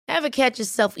Ever catch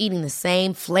yourself eating the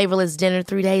same flavorless dinner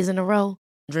 3 days in a row?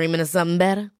 Dreaming of something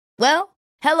better? Well,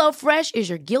 HelloFresh is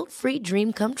your guilt-free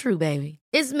dream come true, baby.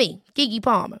 It's me, Keke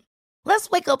Palmer. Let's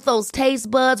wake up those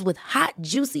taste buds with hot,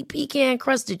 juicy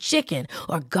pecan-crusted chicken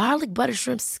or garlic butter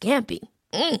shrimp scampi.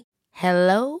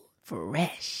 Hello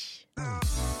Fresh.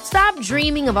 Stop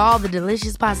dreaming of all the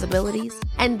delicious possibilities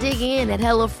and dig in at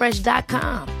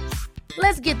HelloFresh.com.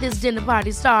 Let's get this dinner party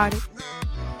started.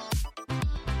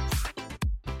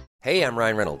 Hey, I'm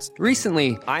Ryan Reynolds.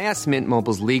 Recently, I asked Mint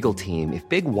Mobile's legal team if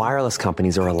big wireless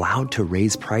companies are allowed to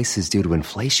raise prices due to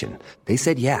inflation. They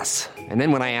said yes. And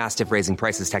then when I asked if raising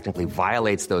prices technically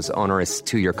violates those onerous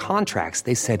two-year contracts,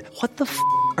 they said, "What the f***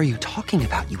 are you talking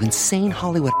about, you insane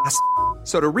Hollywood ass?"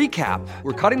 So to recap,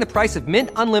 we're cutting the price of Mint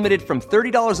Unlimited from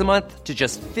 $30 a month to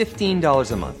just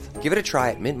 $15 a month. Give it a try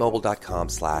at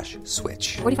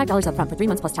mintmobile.com/switch. $45 up front for 3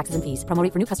 months plus taxes and fees. Promo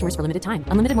rate for new customers for limited time.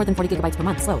 Unlimited more than 40 gigabytes per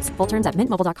month. Slows full terms at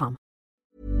mintmobile.com.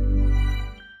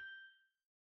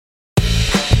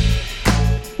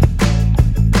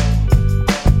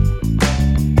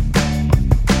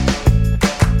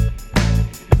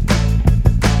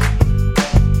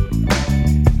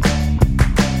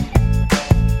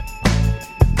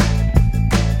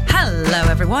 Hello,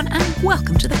 everyone, and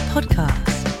welcome to the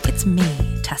podcast. It's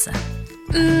me, Tessa.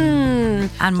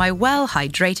 And my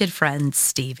well-hydrated friend,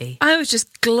 Stevie. I was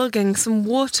just glugging some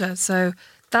water, so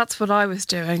that's what I was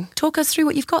doing. Talk us through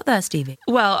what you've got there, Stevie.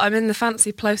 Well, I'm in the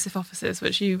fancy plosive offices,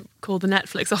 which you call the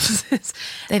Netflix offices.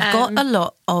 They've got a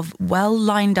lot of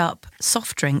well-lined-up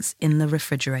soft drinks in the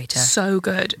refrigerator. So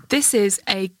good. This is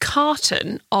a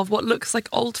carton of what looks like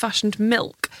old-fashioned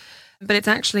milk, but it's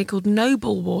actually called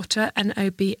Noble Water,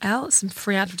 Nobl. Some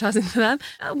free advertising for them.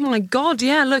 Oh my God,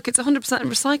 yeah, look, it's 100%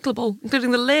 recyclable, including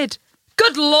the lid.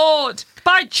 Good Lord!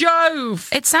 By Jove!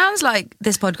 It sounds like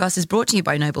this podcast is brought to you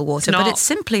by Noble Water, but it's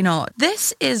simply not.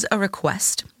 This is a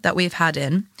request that we've had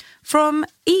in from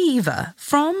Eva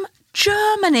from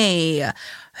Germany,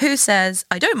 who says,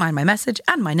 "I don't mind my message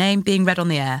and my name being read on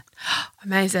the air."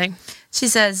 Amazing. She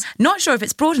says, "Not sure if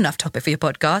it's broad enough topic for your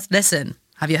podcast. Listen.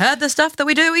 Have you heard the stuff that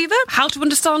we do, Eva? How to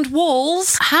understand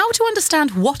walls. How to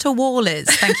understand what a wall is.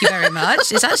 Thank you very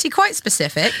much. It's actually quite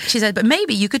specific." She said, "But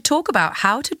maybe you could talk about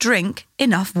how to drink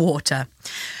enough water."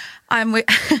 We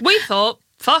thought,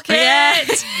 fuck it.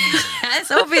 Yes,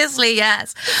 obviously,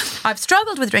 yes. I've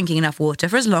struggled with drinking enough water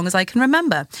for as long as I can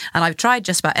remember, and I've tried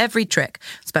just about every trick.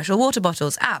 Special water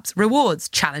bottles, apps, rewards,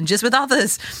 challenges with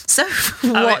others. So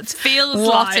what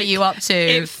are you up to?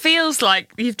 It feels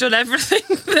like you've done everything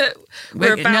that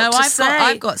we're about to say.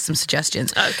 I've got some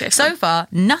suggestions. Okay, so far,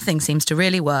 nothing seems to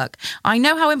really work. I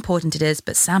know how important it is,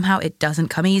 but somehow it doesn't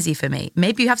come easy for me.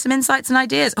 Maybe you have some insights and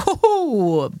ideas.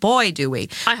 Oh, boy, do we.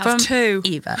 I have two.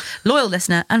 Eva, loyal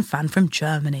listener and fan from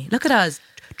Germany. Look at us.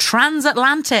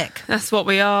 Transatlantic. That's what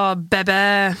we are,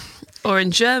 bebe. Or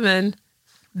in German,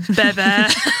 bebe.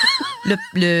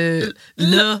 Le.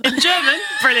 In German,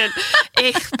 brilliant.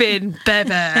 Ich bin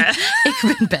bebe. Ich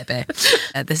bin bebe.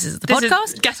 This is the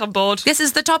podcast. Get on board. This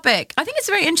is the topic. I think it's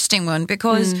a very interesting one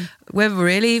because we're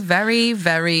really very,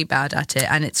 very bad at it.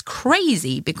 And it's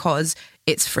crazy because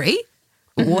it's free.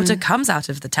 Water comes out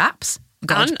of the taps.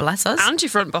 God bless us. And your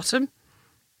front bottom.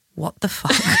 What the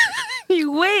fuck?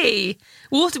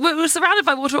 Water. We're surrounded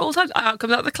by water all the time. It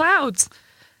comes out of the clouds.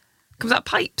 It comes out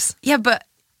pipes. Yeah, but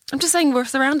I'm just saying we're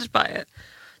surrounded by it.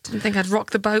 Didn't think I'd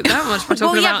rock the boat that much by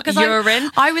talking about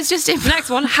urine. I was just... Next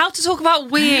one, how to talk about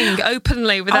weeing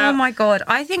openly without... Oh my God.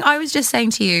 I think I was just saying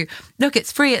to you, look,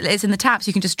 it's free, it's in the taps,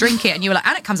 you can just drink it. And you were like,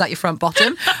 and it comes out your front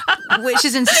bottom, which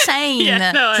is insane.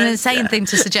 It's an insane thing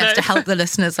to suggest to help the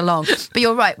listeners along. But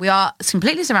you're right, we are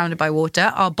completely surrounded by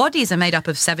water. Our bodies are made up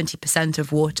of 70%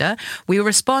 of water. We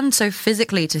respond so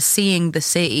physically to seeing the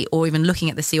sea or even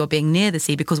looking at the sea or being near the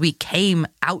sea because we came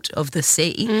out of the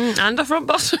sea. And our front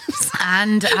bottoms.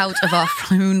 And out of our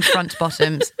own front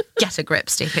bottoms. Get a grip,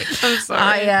 Stevie. I'm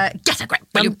sorry. Get a grip.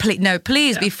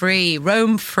 Please be free.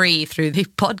 Roam free through the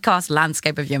podcast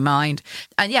landscape of your mind.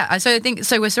 And so I think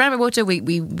we're surrounded by water.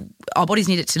 We our bodies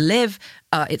need it to live.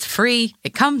 It's free.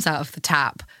 It comes out of the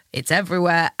tap. It's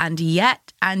everywhere. And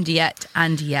yet, we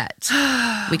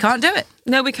can't do it.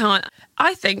 No, we can't.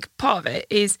 I think part of it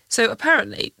is, so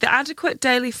apparently the adequate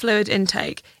daily fluid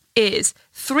intake is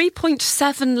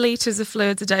 3.7 litres of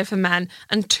fluids a day for men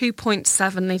and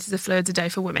 2.7 litres of fluids a day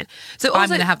for women. So also, I'm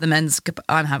going to have the men's...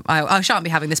 I shan't be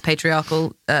having this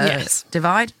patriarchal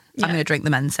divide. I'm going to drink the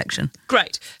men's section.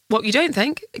 Great. What you don't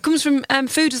think, it comes from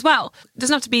food as well. It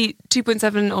doesn't have to be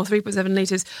 2.7 or 3.7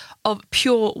 litres of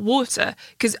pure water,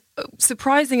 because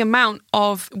surprising amount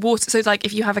of water. So like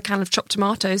if you have a can of chopped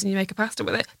tomatoes and you make a pasta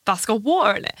with it, that's got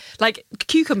water in it. Like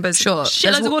cucumbers, sure,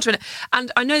 shitloads of water in it.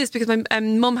 And I know this because my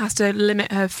mum has to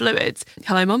limit her fluids.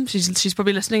 Hello, mum. She's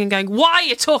probably listening and going, why are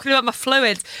you talking about my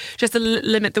fluids? She has to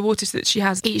limit the water that she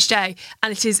has each day.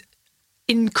 And it is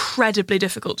incredibly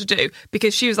difficult to do,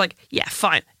 because she was like, yeah,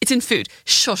 fine, it's in food,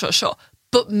 sure,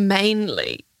 but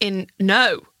mainly in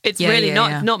it's really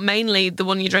not mainly the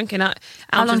one you're drinking at.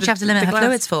 How long do you have to limit her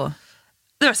fluids for?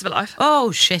 The rest of her life.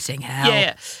 Oh, shitting hell.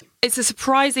 Yeah. It's a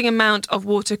surprising amount of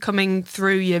water coming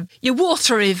through your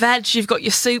watery veg. You've got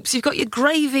your soups, you've got your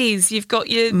gravies, you've got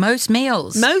your... Most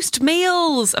meals,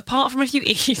 apart from if you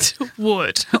eat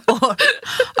wood. Or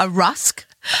a rusk.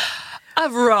 A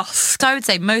rusk. So I would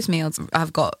say most meals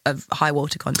have got a high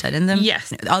water content in them.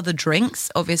 Yes. Other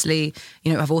drinks, obviously,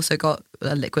 have also got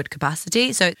a liquid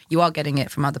capacity. So you are getting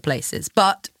it from other places,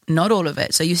 but not all of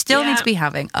it. So you still need to be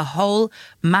having a whole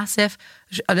massive...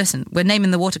 Listen, we're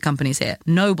naming the water companies here.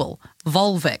 Noble,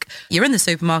 Volvic. You're in the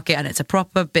supermarket and it's a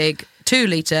proper big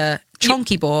 2-litre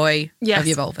chonky boy of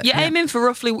your Volvic. You're aiming for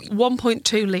roughly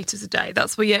 1.2 litres a day.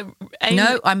 That's where you're aiming.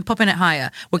 No, I'm popping it higher.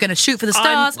 We're going to shoot for the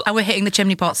stars and we're hitting the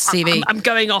chimney pots, Stevie. I'm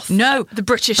going off the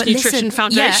British Nutrition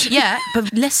Foundation. Yeah,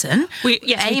 but listen. We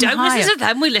don't listen to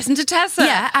them, we listen to Tessa.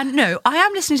 Yeah, and no, I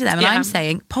am listening to them and I'm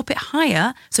saying pop it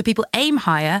higher so people aim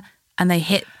higher and they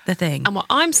hit the thing. And what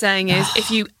I'm saying is,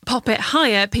 if you pop it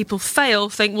higher, people fail,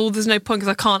 think, well, there's no point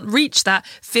because I can't reach that,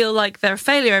 feel like they're a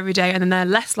failure every day, and then they're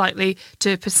less likely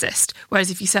to persist.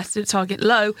 Whereas if you set the target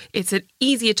low, it's an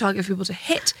easier target for people to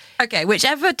hit. Okay,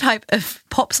 whichever type of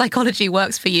pop psychology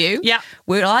works for you,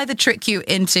 we'll either trick you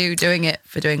into doing it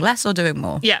for doing less or doing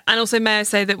more. Yeah, and also may I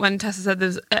say that when Tessa said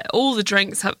there's all the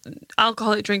drinks,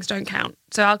 alcoholic drinks don't count.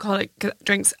 So alcoholic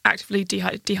drinks actively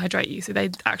dehydrate you, so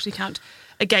they actually count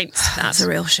against that. That's a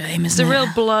real shame, isn't it? It's a real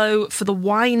blow for the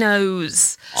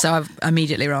winos. So I'm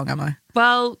immediately wrong, am I?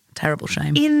 Well... Terrible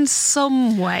shame. In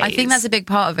some ways. I think that's a big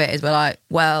part of it, is we're like,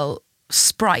 well,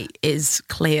 Sprite is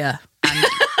clear and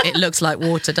it looks like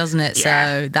water, doesn't it?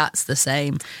 Yeah. So that's the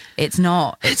same. It's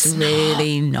not. It's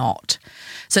really not.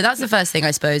 So that's the first thing,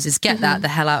 I suppose, is get that the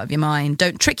hell out of your mind.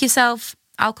 Don't trick yourself.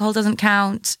 Alcohol doesn't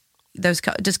count. Does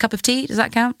cup of tea, does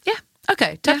that count? Yeah.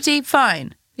 Okay, cup of tea,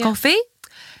 fine. Yeah. Coffee?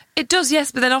 It does,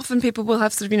 yes, but then often people will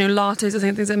have sort of, lattes or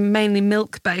things that are mainly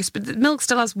milk-based, but the milk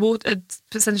still has a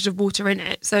percentage of water in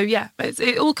it. So, yeah,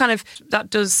 it all kind of, that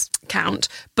does count.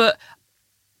 But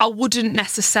I wouldn't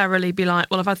necessarily be like,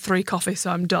 well, I've had 3 coffees,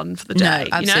 so I'm done for the day.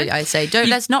 No, absolutely. I say,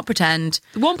 let's not pretend.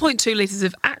 1.2 litres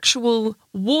of actual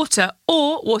water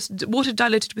or water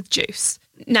diluted with juice.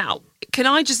 Now, can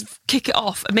I just kick it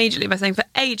off immediately by saying for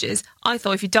ages, I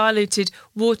thought if you diluted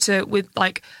water with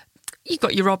you've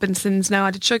got your Robinsons, no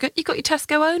added sugar. You've got your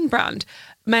Tesco own brand.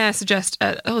 May I suggest,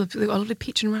 they've got a lovely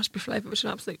peach and raspberry flavour, which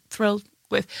I'm absolutely thrilled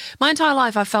with. My entire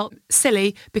life I felt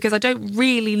silly because I don't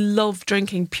really love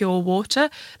drinking pure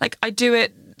water. Like, I do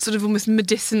it sort of almost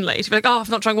medicinally to be like, I've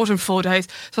not drank water in 4 days,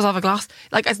 so I'll have a glass.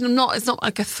 Like, it's not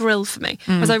like a thrill for me.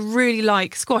 Whereas I really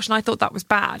like squash, and I thought that was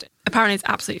bad. Apparently it's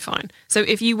absolutely fine. So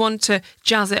if you want to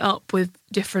jazz it up with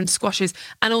different squashes,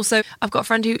 and also I've got a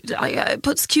friend who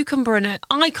puts cucumber in it.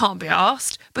 I can't be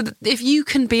arsed, but if you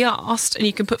can be arsed and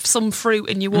you can put some fruit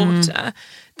in your water,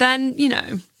 then,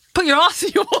 put your arse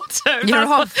in your water.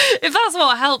 If that's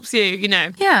what helps you,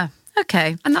 Yeah,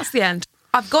 okay. And that's the end.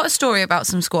 I've got a story about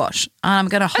some squash, and I'm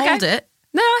going to hold it.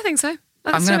 No, I think so.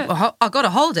 I've got to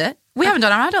hold it. We haven't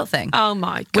done our adult thing. Oh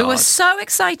my God. We were so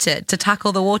excited to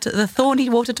tackle the thorny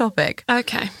water topic.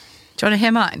 Okay. Do you want to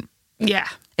hear mine? Yeah.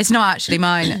 It's not actually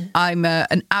mine. I'm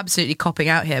absolutely copping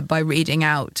out here by reading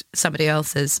out somebody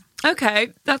else's.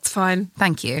 Okay, that's fine.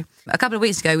 Thank you. A couple of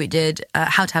weeks ago, we did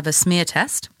how to have a smear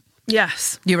test.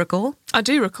 Yes. Do you recall? I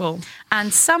do recall.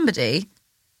 And somebody...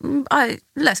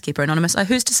 let's keep her anonymous,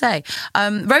 who's to say,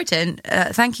 wrote in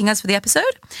thanking us for the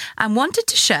episode and wanted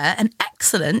to share an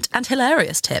excellent and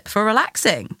hilarious tip for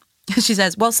relaxing. She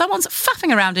says, well, someone's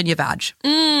faffing around in your vag.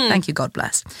 Thank you, God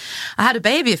bless. I had a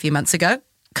baby a few months ago.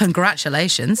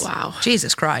 Congratulations. Wow.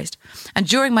 Jesus Christ. And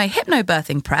during my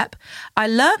hypnobirthing prep, I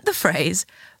learnt the phrase,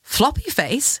 floppy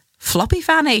face, floppy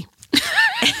fanny.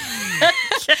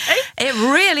 Okay. It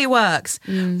really works.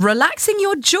 Relaxing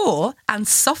your jaw and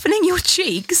softening your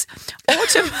cheeks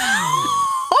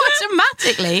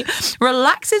automatically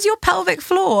relaxes your pelvic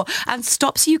floor and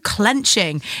stops you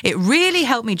clenching. It really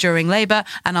helped me during labour,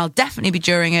 and I'll definitely be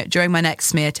during my next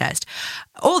smear test.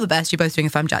 All the best. You're both doing a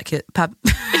femjaculate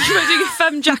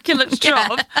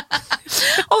job.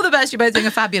 All the best. You're both doing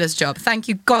a fabulous job. Thank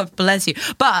you. God bless you.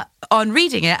 But on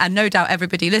reading it, and no doubt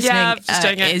everybody listening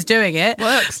is doing it.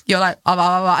 Works. You're like,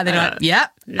 and then you're like,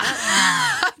 yep.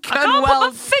 I can't put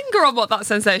my finger on what that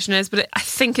sensation is, but I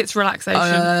think it's relaxation.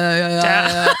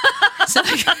 So,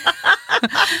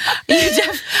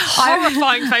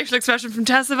 horrifying facial expression from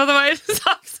Tessa, by the way. It's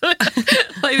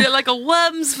absolutely like a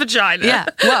worm's vagina. Yeah,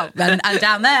 well, and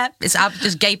down there, it's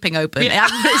just gaping open. Yeah.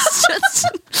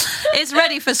 It's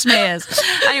ready for smears.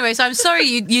 Anyway, so I'm sorry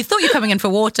you thought you were coming in for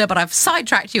water, but I've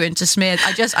sidetracked you into smears.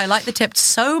 I like the tip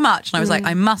so much, and I was like,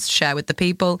 I must share with the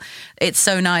people. It's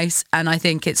so nice, and I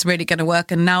think it's really going to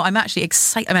work. And now I'm actually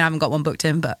excited. I mean, I haven't got one booked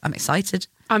in, but I'm excited.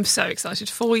 I'm so excited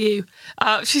for you.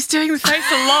 She's doing the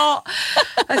face a lot.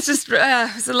 It's just,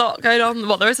 there's a lot going on.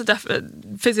 Well, there is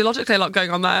physiologically a lot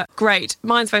going on there. Great.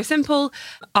 Mine's very simple.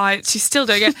 She's still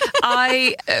doing it.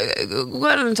 I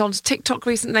went on to TikTok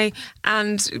recently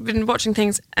and been watching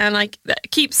things, and I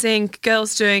keep seeing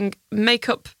girls doing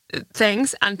makeup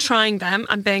things and trying them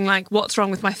and being like, what's wrong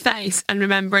with my face? And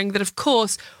remembering that, of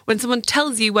course, when someone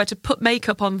tells you where to put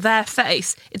makeup on their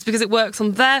face, it's because it works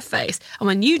on their face. And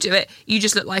when you do it, you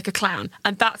just look like a clown.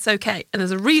 And that's okay. And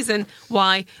there's a reason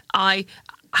why I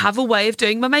have a way of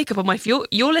doing my makeup on my... If you're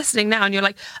listening now and you're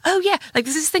like, oh yeah, like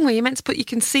there's this thing where you're meant to put your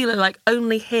concealer like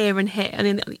only here and here, and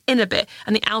in the inner bit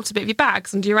and the outer bit of your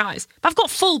bags under your eyes. But I've got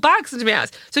full bags under my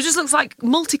eyes, so it just looks like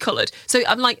multicoloured. So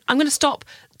I'm like, I'm going to stop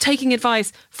taking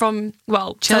advice from,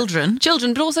 well... Children,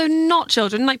 but also not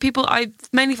children. Like people, I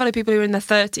mainly follow people who are in their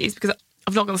 30s because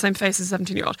I've not got the same face as a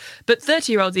 17-year-old. But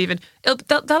 30-year-olds even,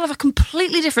 they'll have a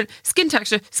completely different skin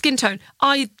texture, skin tone,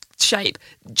 eye shape,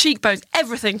 cheekbones,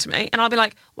 everything to me. And I'll be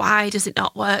like, why does it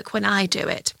not work when I do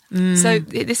it? So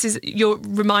this is your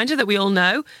reminder that we all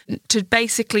know to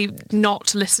basically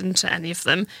not listen to any of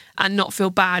them and not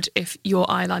feel bad if your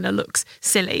eyeliner looks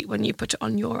silly when you put it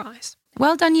on your eyes.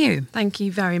 Well done, you. Thank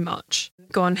you very much.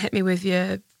 Go on, hit me with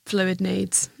your fluid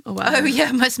needs or whatever. Oh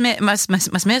yeah, my smear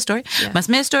story. Yeah. My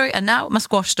smear story, and now my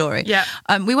squash story. Yeah.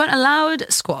 We weren't allowed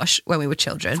squash when we were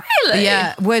children. Really?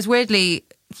 Yeah. Whereas weirdly,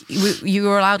 you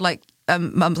were allowed like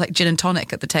mum's like gin and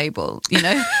tonic at the table, you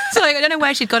know? So like, I don't know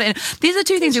where she'd got it in. These are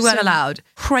two things we weren't allowed.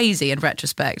 Crazy in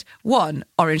retrospect. One,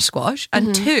 orange squash.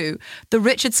 And two, the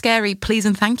Richard Scarry Please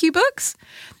and Thank You books.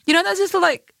 You know, that's just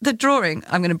like the drawing.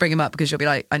 I'm going to bring him up because you'll be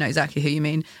like, I know exactly who you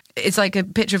mean. It's like a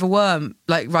picture of a worm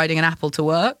like riding an apple to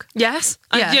work. Yes.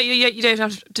 Yeah. You don't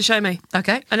have to show me.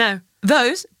 Okay. I know.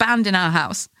 Those banned in our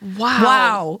house.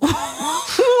 Wow.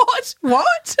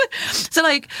 What? So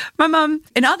like my mum,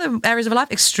 in other areas of her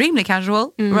life, extremely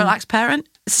casual, relaxed parent.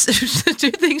 The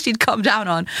two things she'd come down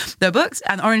on, the books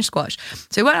and orange squash.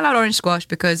 So we weren't allowed orange squash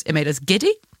because it made us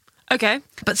giddy. Okay.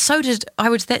 But so did, I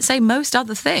would say, most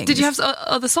other things. Did you have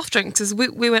other soft drinks? Because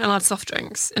we weren't allowed soft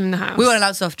drinks in the house. We weren't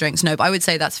allowed soft drinks, no, but I would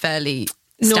say that's fairly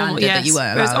standard that you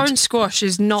weren't allowed. Whereas orange squash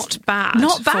is not bad.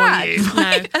 Not bad. For you.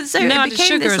 Right? No. And so no it added became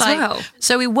sugar this, as like, well.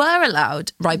 So we were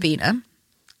allowed Ribena.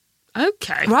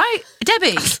 Okay. Right?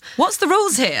 Debbie, what's the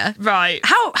rules here? Right.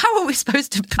 How are we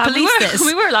supposed to police this?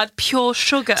 We were allowed pure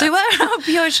sugar. So we were allowed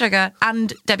pure sugar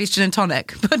and Debbie's gin and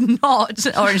tonic, but not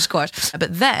orange squash.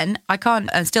 But then I can't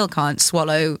and still can't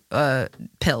swallow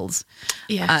pills.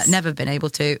 Yes. Never been able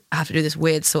to. I have to do this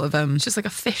weird sort of... It's just like a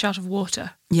fish out of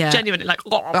water. Yeah. Genuinely like...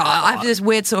 I have to do this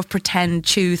weird sort of pretend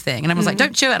chew thing. And everyone's like,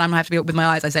 don't chew it. And I'm going to have to be with my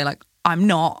eyes. I say like, I'm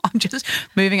not. I'm just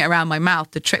moving it around my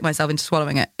mouth to trick myself into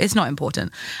swallowing it. It's not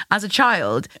important. As a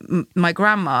child, my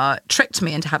grandma tricked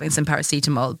me into having some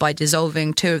paracetamol by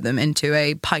dissolving 2 of them into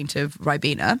a pint of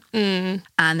Ribena.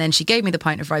 And then she gave me the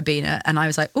pint of Ribena and I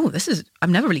was like, oh, I've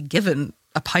never really given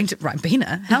a pint of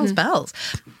Ribena. Hell's bells.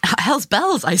 Hell's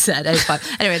bells, I said.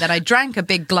 Anyway, then I drank a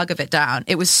big glug of it down.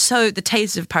 It was the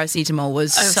taste of paracetamol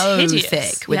was so hideous.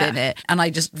 thick within it. And I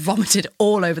just vomited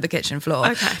all over the kitchen floor.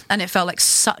 Okay. And it felt like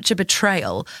such a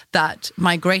betrayal that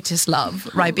my greatest love,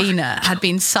 Ribena, had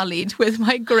been sullied with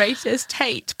my greatest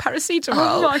hate, paracetamol.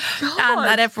 Oh my God. And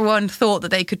that everyone thought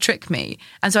that they could trick me.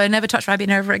 And so I never touched Ribena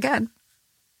ever again.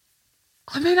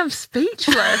 I mean, I'm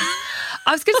speechless.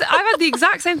 I was going to say, I've had the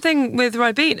exact same thing with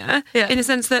Ribena, in a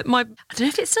sense that I don't know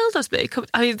if it still does, but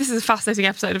I mean, this is a fascinating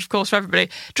episode, of course, for everybody.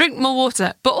 Drink more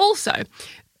water, but also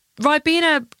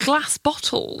Ribena glass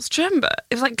bottles. Do you remember?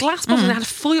 It was like glass bottles and it had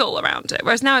foil around it,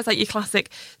 whereas now it's like your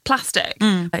classic plastic.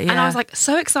 And I was like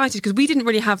so excited because we didn't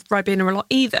really have Ribena a lot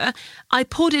either. I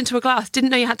poured it into a glass,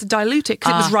 didn't know you had to dilute it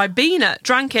because it was Ribena,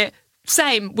 drank it,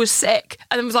 same, was sick,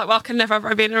 and then was like, well, I can never have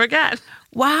Ribena again.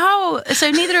 Wow. So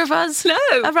neither of us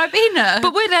have Ribena.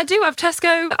 But weirdly, I do have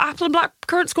Tesco apple and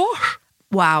blackcurrant squash.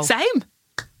 Wow. Same.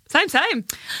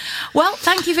 Well,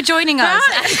 thank you for joining us.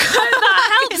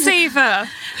 That helps, Eva.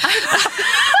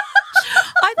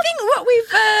 I think what we've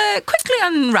quickly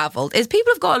unravelled is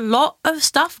people have got a lot of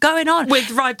stuff going on. With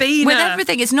Ribena. With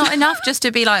everything. It's not enough just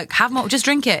to be like, have more, just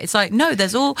drink it. It's like, no,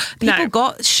 there's all, people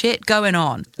got shit going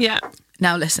on. Yeah.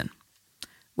 Now listen,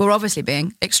 we're obviously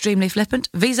being extremely flippant.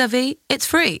 Vis-a-vis, it's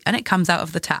free and it comes out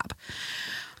of the tap.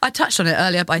 I touched on it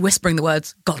earlier by whispering the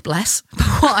words, God bless.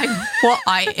 What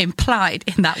I implied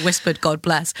in that whispered God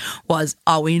bless was,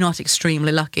 are we not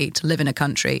extremely lucky to live in a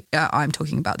country, I'm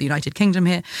talking about the United Kingdom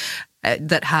here,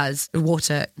 that has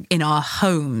water in our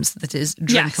homes that is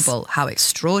drinkable. Yes. How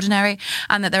extraordinary.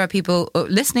 And that there are people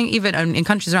listening even in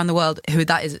countries around the world who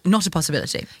that is not a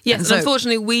possibility. Yes, and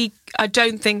unfortunately I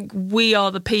don't think we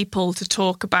are the people to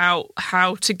talk about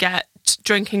how to get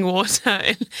drinking water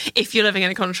if you're living in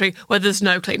a country where there's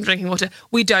no clean drinking water.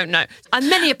 We don't know. And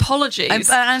many apologies. And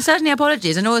certainly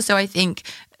apologies. And also I think,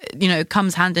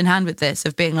 comes hand in hand with this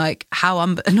of being like,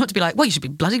 not to be like, well, you should be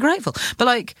bloody grateful, but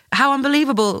like how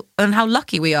unbelievable and how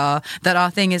lucky we are that our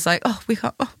thing is like,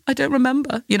 I don't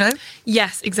remember,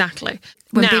 Yes, exactly.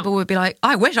 When people would be like,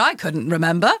 I wish I couldn't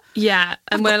remember. Yeah,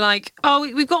 and we're like,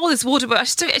 we've got all this water, but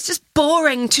it's just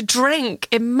boring to drink.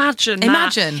 Imagine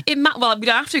that. Well, we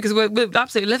don't have to because we're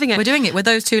absolutely living it. We're doing it with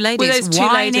those two ladies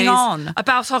whining on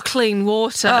about our clean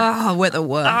water. Oh, we're the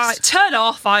worst. All right, turn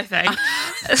off, I think.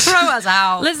 Throw us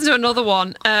out. Listen to another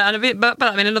one,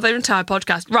 another entire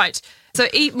podcast. Right, so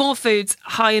eat more foods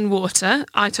high in water.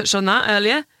 I touched on that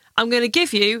earlier. I'm going to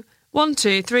give you 1,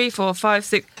 2, 3, 4, 5,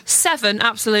 6, 7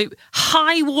 absolute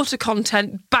high water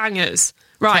content bangers.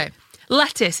 Right. Okay.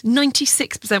 Lettuce,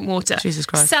 96% water. Jesus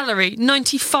Christ. Celery,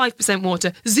 95%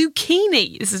 water.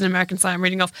 Zucchini, this is an American site I'm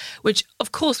reading off, which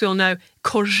of course we all know.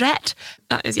 Courgette,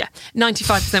 that is,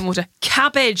 95% water.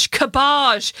 Cabbage,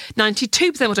 cabbage,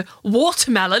 92% water.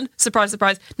 Watermelon, surprise,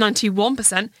 surprise,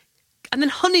 91%. And then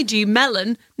honeydew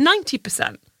melon,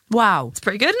 90%. Wow. It's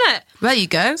pretty good, isn't it? There you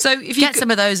go. So if you get some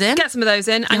of those in,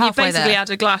 and you basically add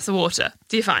a glass of water.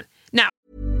 Do you find? Now.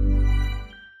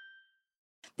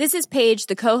 This is Paige,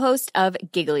 the co-host of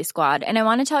Giggly Squad, and I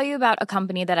want to tell you about a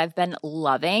company that I've been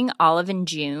loving, Olive &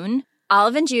 June.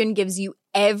 Olive & June gives you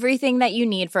everything that you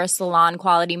need for a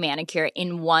salon-quality manicure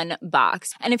in one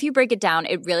box. And if you break it down,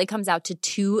 it really comes out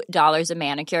to $2 a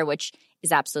manicure, which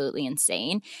is absolutely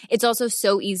insane. It's also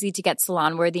so easy to get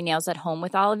salon-worthy nails at home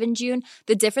with Olive & June.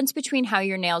 The difference between how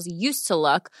your nails used to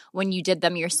look when you did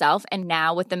them yourself and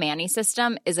now with the Mani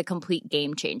system is a complete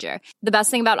game changer. The best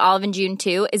thing about Olive & June,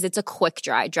 too, is it's a quick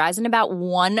dry. Dries in about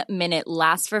 1 minute,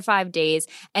 lasts for 5 days,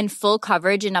 and full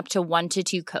coverage in up to 1 to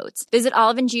 2 coats. Visit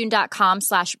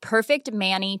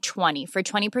oliveandjune.com/perfectmani20 for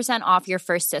 20% off your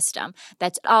first system.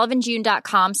 That's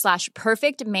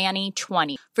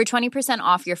oliveandjune.com/perfectmani20 for 20%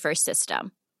 off your first system.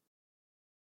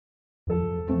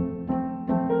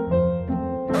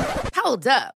 Hold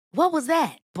up. What was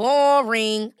that?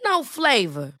 Boring. No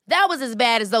flavor. That was as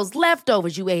bad as those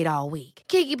leftovers you ate all week.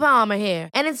 Keke Palmer here,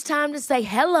 and it's time to say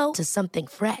hello to something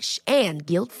fresh and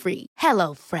guilt-free.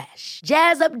 Hello Fresh.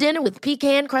 Jazz up dinner with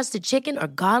pecan-crusted chicken or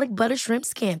garlic butter shrimp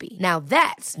scampi. Now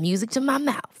that's music to my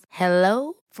mouth.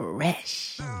 Hello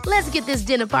Fresh. Let's get this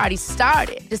dinner party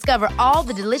started. Discover all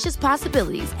the delicious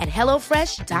possibilities at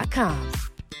hellofresh.com.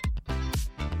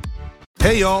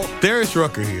 Hey, y'all, Darius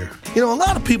Rucker here. A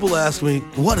lot of people ask me,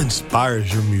 what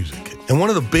inspires your music? And one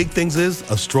of the big things is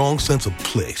a strong sense of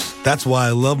place. That's why I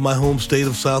love my home state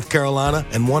of South Carolina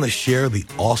and want to share the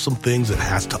awesome things it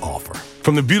has to offer.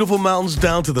 From the beautiful mountains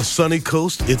down to the sunny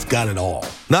coast, it's got it all.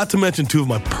 Not to mention 2 of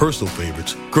my personal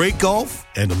favorites, great golf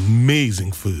and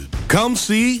amazing food. Come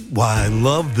see why I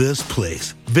love this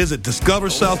place. Visit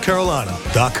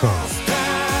discoversouthcarolina.com.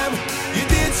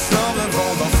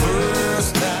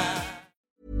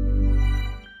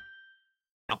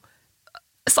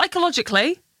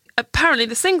 Psychologically, apparently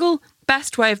the single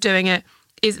best way of doing it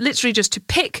is literally just to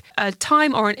pick a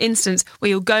time or an instance where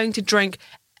you're going to drink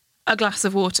a glass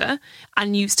of water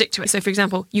and you stick to it. So, for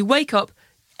example, you wake up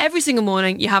every single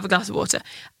morning, you have a glass of water.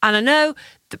 And I know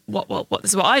what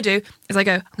this is what I do is I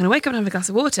go, I'm going to wake up and have a glass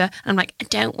of water. And I'm like, I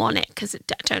don't want it because I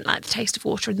don't like the taste of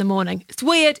water in the morning. It's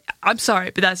weird. I'm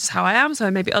sorry, but that's just how I am.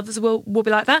 So maybe others will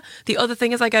be like that. The other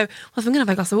thing is I go, well, if I'm going to have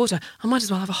a glass of water, I might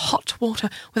as well have a hot water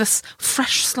with a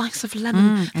fresh slice of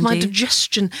lemon for my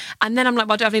digestion. And then I'm like,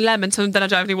 well, I don't have any lemon, so then I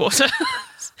don't have any water.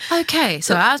 Okay,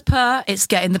 so as per, it's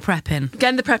getting the prep in.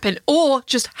 Getting the prep in. Or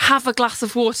just have a glass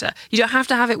of water. You don't have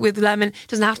to have it with lemon. It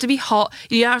doesn't have to be hot.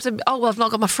 You don't have to, I've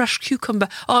not got my fresh cucumber.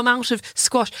 oh, I'm out of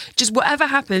squash. Just whatever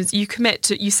happens, you commit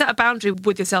to, you set a boundary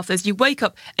with yourself as you wake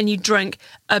up and you drink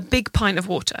a big pint of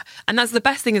water. And that's the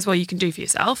best thing as well you can do for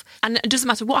yourself. And it doesn't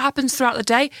matter what happens throughout the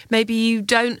day. Maybe you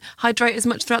don't hydrate as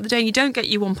much throughout the day and you don't get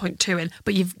your 1.2 in,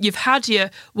 but you've had your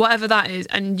whatever that is,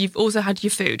 and you've also had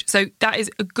your food. So that is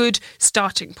a good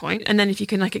starting point. And then if you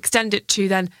can like extend it to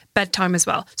then bedtime as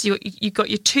well. So you've got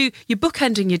you're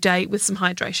bookending your day with some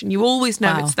hydration. You always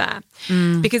know it's there.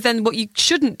 Because then what you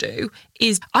shouldn't do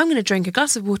is, I'm going to drink a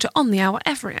glass of water on the hour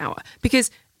every hour,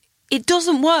 because it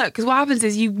doesn't work. Because what happens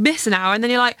is you miss an hour and then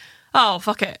you're like, oh,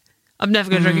 fuck it, I'm never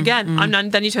going to drink again.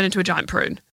 And then you turn into a giant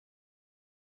prune.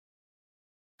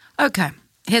 Okay,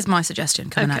 here's my suggestion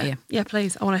coming at you. Yeah,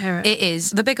 please, I want to hear it. It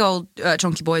is the big old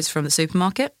chunky boys from the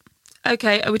supermarket.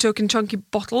 Okay, are we talking chunky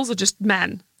bottles or just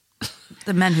men?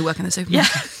 The men who work in the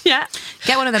supermarket. Yeah.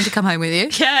 Get one of them to come home with you.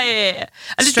 Yeah.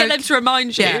 And just get them to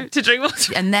remind you to drink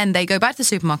water. And then they go back to the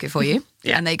supermarket for you.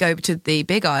 And they go to the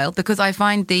big aisle, because I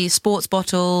find the sports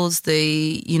bottles,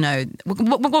 the, you know,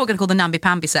 what we're going to call the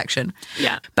namby-pamby section.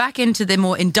 Yeah. Back into the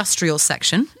more industrial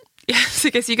section. Yes, I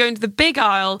guess you go into the big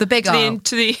aisle. The big aisle.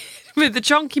 With the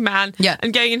chunky man. Yeah.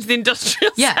 And going into the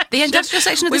industrial section. Yeah, the industrial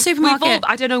section of the supermarket.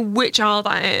 I don't know which aisle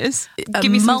that is.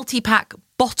 Give me multi-pack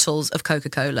bottles of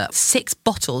Coca-Cola, 6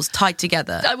 bottles tied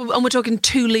together. And we're talking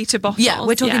 2-litre bottles. Yeah,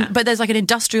 we're talking, but there's like an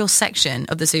industrial section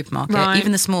of the supermarket,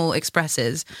 even the small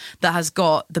expresses, that has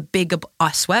got the big,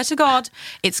 I swear to God,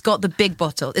 it's got the big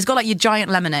bottle. It's got like your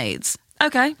giant lemonades.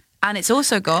 Okay. And it's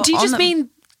also got... Do you just mean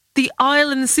the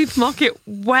aisle in the supermarket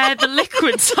where the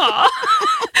liquids are?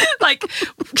 like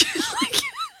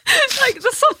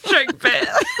the soft drink bit?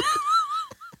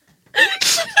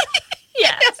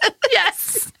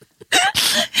 Yes.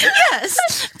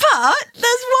 Yes, but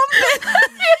there's one bit.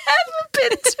 Have you ever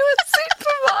been to a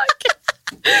supermarket?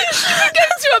 You go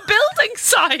to a building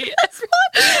site.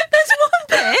 There's one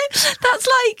bit that's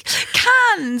like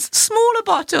cans, smaller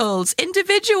bottles,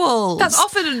 individuals. That's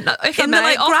often in the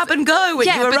grab and go when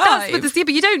you arrive. But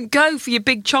you don't go for your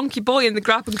big chunky boy in the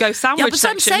grab and go sandwich Yeah, but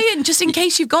section. I'm saying, just in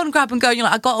case you've gone grab and go and you're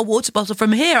like, I got a water bottle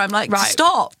from here. I'm like,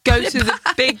 stop. Go to the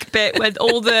big bit with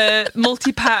all the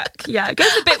multi-pack. Yeah, go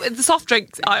to the bit with the soft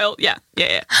drinks aisle. Yeah.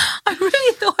 I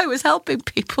really thought I was helping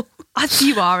people.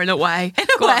 You are, in a way. In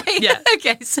a way? Yeah.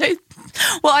 Okay, so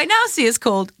what I now see is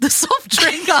called the soft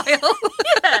drink aisle.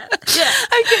 Yeah.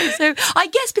 Okay, so I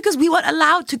guess because we weren't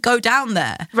allowed to go down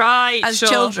there as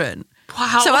children.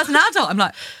 Wow. So as an adult, I'm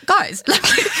like, guys, can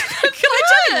I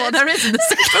tell you what there is in the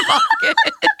supermarket?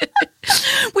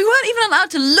 We weren't even allowed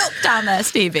to look down there,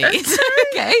 Stevie.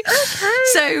 Okay.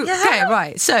 So, okay,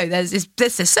 right. So there's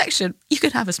this section. You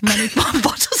can have as many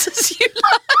bottles as you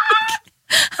like.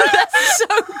 That's so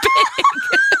big.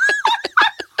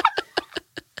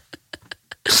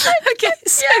 Okay,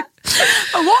 so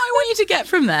what I want you to get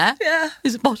from there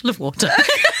is a bottle of water.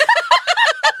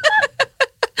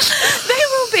 They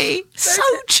will be so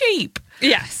cheap.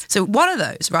 Yes. So one of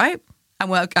those, right? And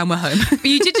we're home. But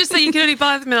you did just say you can only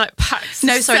buy them in like packs.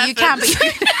 No, sorry, 7. you can, but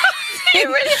You're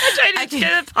really hydrated to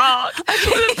get a park.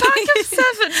 Okay. With a pack of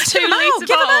 7 2-litre Give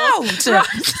them bottles. out.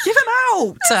 Give them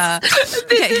out.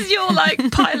 This is your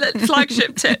like pilot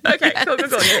flagship tip. Okay, go.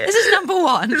 This is number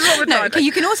 1. This is what we're trying to do.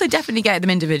 You can also definitely get them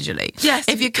individually. Yes.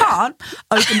 If you can't,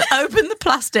 open the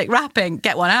plastic wrapping,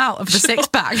 get one out of the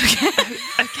 6-pack. Okay,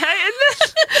 and then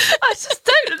I just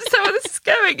don't understand where this is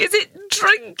going. Is it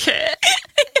drink it?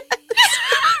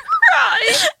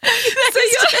 Right.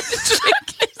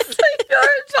 So your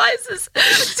advice is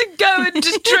to go and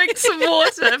just drink some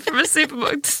water from a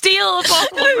supermarket, steal a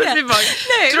bottle from a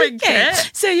supermarket, drink it.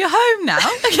 So you're home now.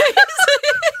 Okay.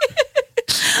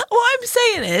 What I'm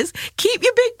saying is, keep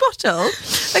your big bottle.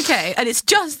 Okay, and it's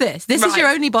just this. This is your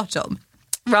only bottle.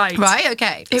 Right.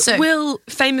 Okay. It will,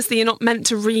 famously, you're not meant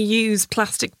to reuse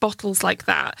plastic bottles like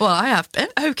that. Well, I have been.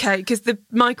 Okay, because the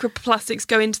microplastics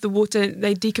go into the water,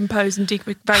 they decompose and very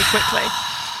quickly.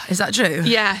 Is that true?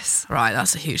 Yes. Right,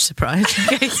 that's a huge surprise.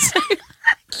 Okay, so...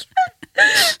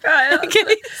 Right.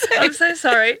 Okay. I'm so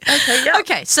sorry. Okay, yeah.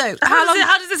 Okay, so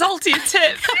how does this alter your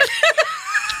tip?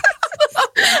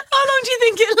 How long do you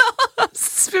think it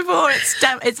lasts before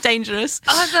it's dangerous?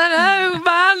 I don't know,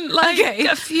 man. Like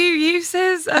a few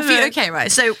uses. Okay,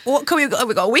 right. So what can we got?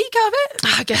 We got a week of it?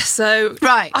 I guess so.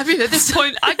 Right. I mean, at this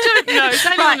point, I don't know. Is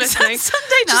anyone listening?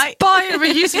 Sunday night. Just buy a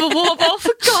reusable water bottle,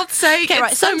 for God's sake. Okay,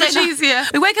 right. It's so much easier.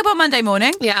 We wake up on Monday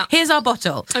morning. Yeah. Here's our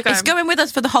bottle. Okay. It's going with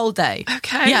us for the whole day.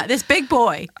 Okay. Yeah, this big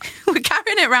boy. We're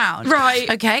carrying it round. Right.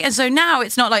 Okay. And so now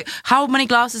it's not like, how many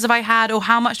glasses have I had, or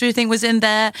how much do you think was in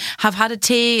there? Have had a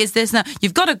tea? Is this now?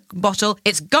 You've got a bottle.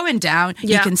 It's going down.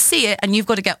 Yeah. You can see it, and you've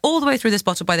got to get all the way through this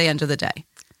bottle by the end of the day.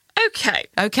 Okay.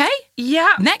 Okay?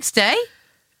 Yeah. Next day,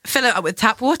 fill it up with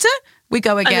tap water. We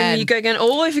go again. And then you go again.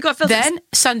 Or if you've got filters. Then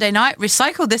Sunday night,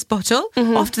 recycle this bottle,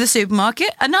 off to the supermarket,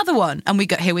 another one. And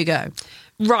here we go.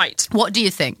 Right. What do you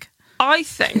think? I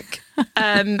think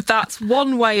that's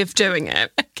one way of doing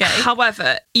it. Okay.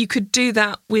 However, you could do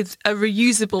that with a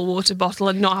reusable water bottle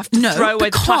and not have to throw away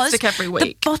the plastic every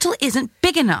week. The bottle isn't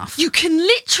big enough. You can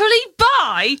literally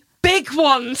buy big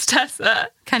ones, Tessa.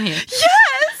 Can you?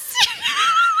 Yes.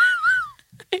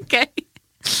 Okay.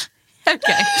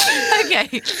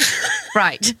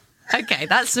 Right. Okay,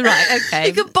 that's right. Okay.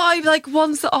 You can buy like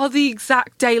ones that are the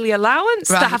exact daily allowance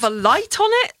that have a light on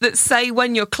it that say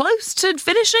when you're close to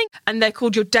finishing, and they're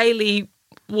called your daily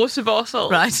water bottle.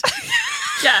 Right.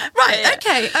 Yeah. Right.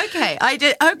 Yeah. Okay. I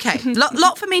did. Okay.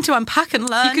 Lot for me to unpack and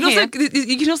learn.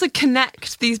 You can also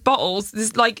connect these bottles.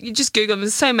 There's you just Google them.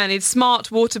 There's so many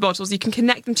smart water bottles. You can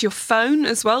connect them to your phone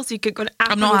as well, so you can go an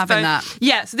app. I'm not having that.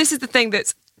 Yeah. So this is the thing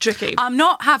that's tricky. I'm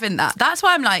not having that. That's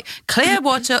why I'm like, clear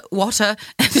water,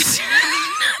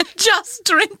 just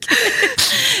drink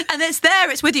it. And it's there,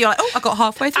 it's with you. Like, I got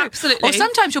halfway through. Absolutely. Or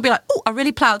sometimes you'll be like, I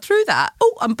really ploughed through that.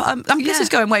 This is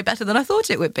going way better than I thought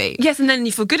it would be. Yes, and then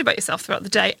you feel good about yourself throughout the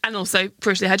day and also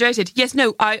brutally hydrated. Yes,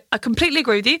 no, I completely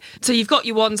agree with you. So you've got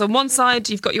your ones on one side,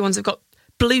 you've got your ones that have got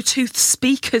Bluetooth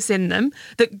speakers in them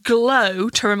that glow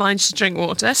to remind you to drink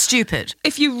water. Stupid.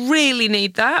 If you really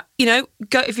need that,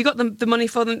 go. If you got the money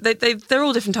for them, they're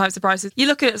all different types of prices. You're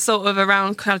looking at sort of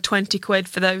around kind of 20 quid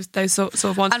for those sort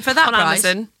of ones. And for that on price,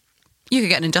 Amazon, you could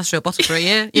get an industrial bottle for a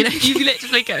year. you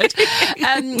literally could.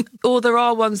 Or there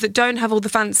are ones that don't have all the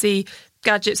fancy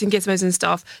gadgets and gizmos and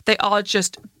stuff. They are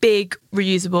just big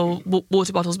reusable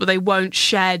water bottles, but they won't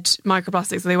shed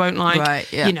microplastics. So they won't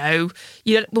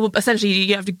essentially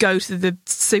you have to go to the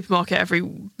supermarket every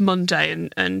Monday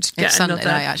and get Sunday another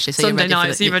night actually. So Sunday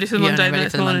night. So you're ready for Monday the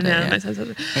next morning. Yeah.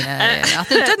 I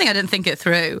don't think I didn't think it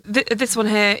through. This one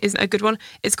here is a good one.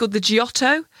 It's called the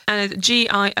Giotto, and it's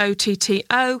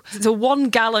Giotto. It's a 1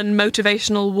 gallon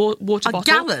motivational water bottle. A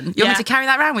gallon? You want me to carry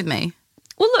that around with me?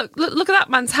 Well, look at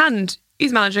that man's hand.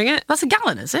 He's managing it. That's a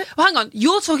gallon, is it? Well, hang on.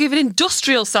 You're talking of an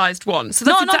industrial-sized one. So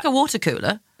that's not like a water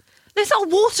cooler. It's not a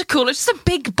water cooler. It's just a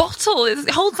big bottle. It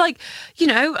holds a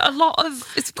lot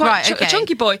of. It's quite a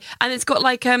chunky boy, and it's got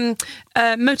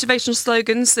motivational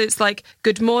slogans. So it's like,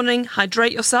 "Good morning,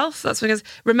 hydrate yourself." That's when it goes.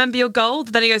 Remember your goal.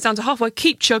 Then it goes down to halfway.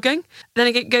 Keep chugging. Then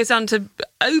it goes down to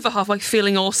over halfway.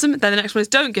 Feeling awesome. Then the next one is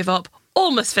don't give up.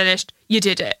 Almost finished. You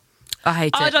did it. I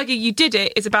hate it. I'd argue you did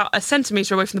it is about a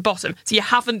centimetre away from the bottom, so you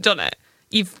haven't done it.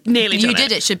 You've nearly done it. You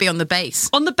did it should be on the base.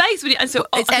 On the base.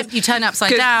 You turn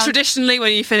upside down. Traditionally,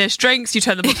 when you finish drinks, you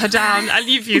turn the bottom down and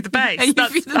you view the base.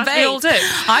 That's what we all do.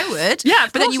 I would. Yeah,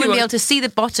 but then you wouldn't be able to see the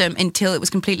bottom until it was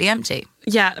completely empty.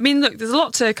 Yeah, I mean, look, there's a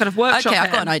lot to kind of workshop. Okay,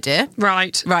 I've got an idea.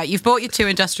 Right. You've bought your 2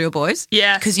 industrial boys.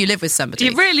 Yeah. Because you live with somebody.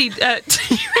 You're really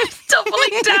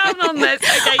doubling down on this.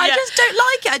 Okay, I just don't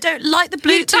like it. I don't like the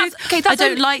Bluetooth. I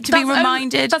don't like to be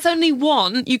reminded. That's only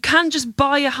one. You can just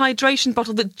buy a hydration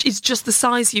bottle that is just the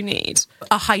size you need.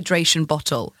 A hydration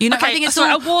bottle. I think it's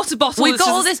a water bottle. We've got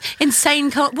all this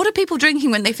insane. What are people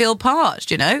drinking when they feel parched?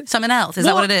 Something else. Is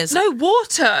that what it is? No,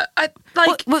 water.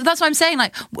 Well, that's what I'm saying.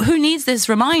 Who needs this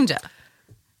reminder?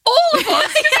 All of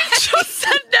us. Just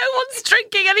said no one's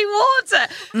drinking any water.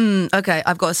 Okay,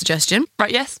 I've got a suggestion.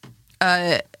 Right, yes.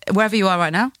 Wherever you are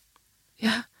right now.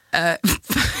 Yeah. I'm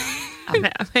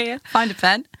here. Find a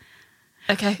pen.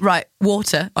 Okay. Right,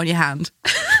 water on your hand.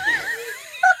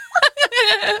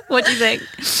 What do you think?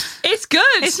 It's good.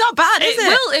 It's not bad, is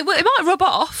it? It might rub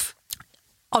off.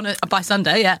 By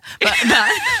Sunday, yeah. But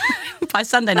by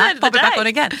Sunday night, pop it back on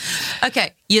again.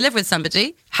 Okay, you live with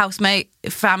somebody, housemate,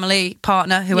 family,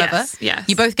 partner, whoever. Yes.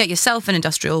 You both get yourself an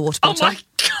industrial water bottle. Oh my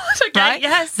God, okay, right?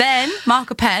 yes. Then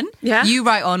mark a pen. Yeah. You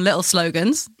write on little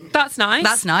slogans. That's nice.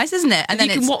 That's nice, isn't it? And then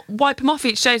you can wipe them off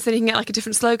each day so then you can get a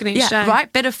different slogan each day.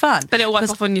 Right, bit of fun. Then it'll wipe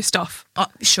off on your stuff.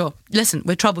 Sure. Listen,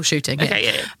 we're troubleshooting here. Okay,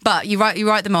 yeah. But you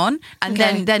write them on, and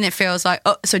then it feels like,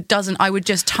 I would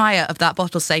just tire of that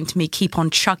bottle saying to me, keep on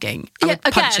chugging. I would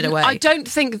punch it away. I don't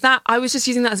think that, I was just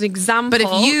using that as an example. But if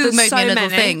you make me little many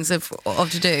things of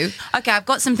to do, okay, I've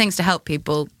got some things to help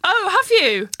people. Oh, have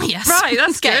you? Yes. Right,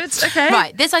 that's good. Okay.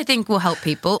 Right, this I think will help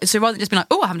people. So rather than just being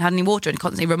like, I haven't had any water, and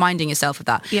constantly reminding yourself of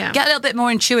that, get a little bit more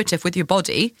intuitive with your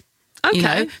body.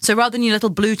 Okay. So rather than your little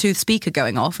Bluetooth speaker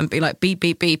going off and be like, beep,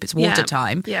 beep, beep, it's water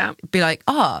time. Yeah. Be like,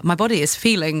 my body is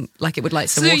feeling like it would like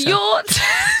some water.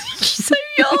 So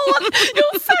your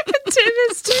second tip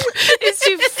is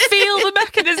to feel the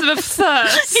mechanism of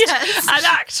thirst and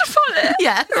act upon it.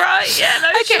 Yeah. Right, yeah, no,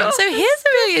 okay, sure. So here's a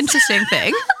really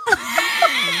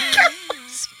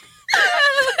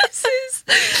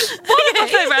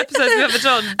favourite episodes we've ever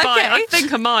done by, Okay. I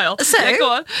think, a mile. So- yeah, go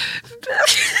on.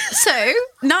 So,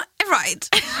 not right.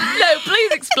 No,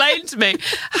 please explain to me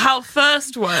how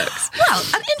thirst works. Well,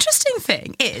 an interesting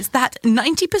thing is that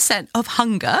 90% of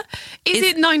hunger Is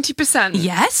it 90%?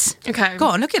 Yes. Okay. Go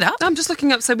on, look it up. I'm just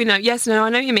looking up so we know. Yes, no, I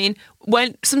know what you mean.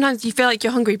 When sometimes you feel like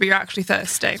you're hungry, but you're actually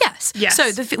thirsty. Yes. Yes.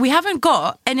 So we haven't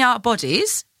got in our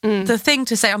bodies the thing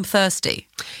to say I'm thirsty.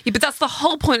 Yeah, but that's the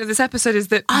whole point of this episode is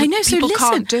that I know. people so listen,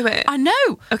 can't do it. I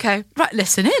know. Okay. Right,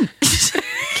 listen in.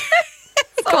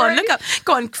 Go on, look up.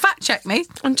 Go on, fact check me.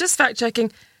 I'm just fact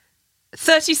checking.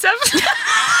 37.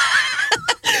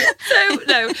 So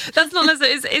no, that's not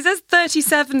necessarily. It says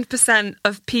 37%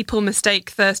 of people mistake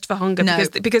thirst for hunger No.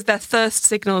 because their thirst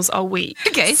signals are weak.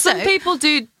 Okay, some so- people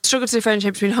do struggle to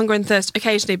differentiate between hunger and thirst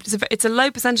occasionally, but it's a low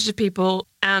percentage of people,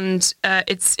 and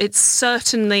it's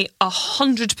certainly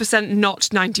 100% not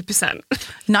 90%.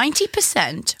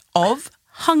 90% of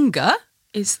hunger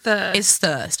Is thirst. is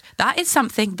thirst. That is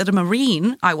something that a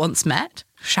Marine I once met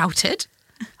shouted.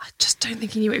 I just don't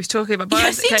think he knew what he was talking about. But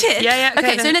Yes, he okay. did. Yeah.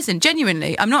 Okay, no. so listen,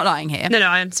 genuinely, I'm not lying here. No,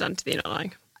 I understand. You're not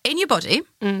lying. In your body,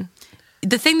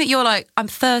 the thing that you're like, I'm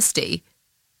thirsty,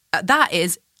 that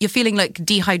is, you're feeling like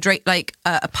dehydrate, like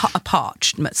a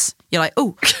parchedness. You're like,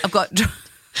 oh, I've got,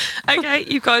 Okay,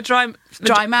 you've got a dry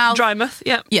mouth. Dry mouth.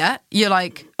 Yeah. yeah. You're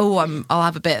like, oh, I'll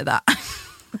have a bit of that.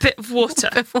 Bit of water.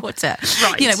 Of water.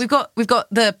 Right. You know, we've got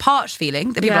the parched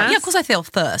feeling that people are like, Yes. yeah, of course I feel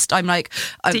thirst. I'm like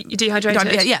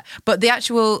Dehydrated. Yeah. But the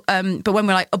actual but when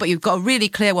we're like, oh, but you've got a really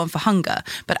clear one for hunger.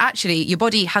 But actually your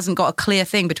body hasn't got a clear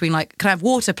thing between like, can I have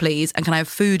water please and can I have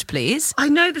food please? I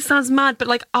know this sounds mad, but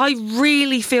like I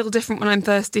really feel different when I'm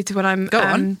thirsty to when I'm Go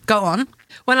on.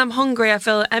 When I'm hungry, I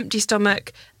feel empty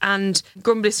stomach and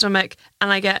grumbly stomach,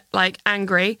 and I get like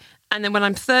angry. And then when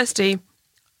I'm thirsty,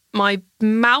 my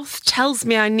mouth tells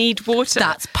me I need water.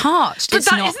 That's parched. but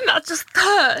It's not. isn't that just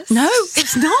thirst? No,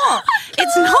 it's not.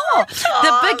 It's not.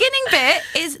 The beginning bit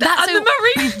is that's And the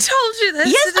Marine told you this.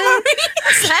 Yes, the didn't he?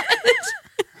 Marine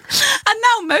said. And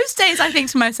now most days I think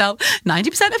to myself,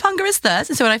 90% of hunger is thirst.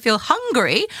 And so when I feel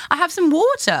hungry, I have some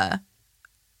water.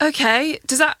 Okay,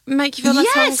 does that make you feel less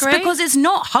Yes, hungry? because it's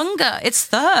not hunger, it's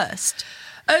thirst.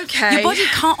 okay, Your body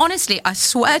can't, honestly, I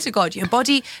swear to God, your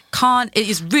body can't, it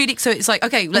is really, so it's like,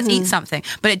 okay, let's eat something.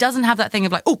 But it doesn't have that thing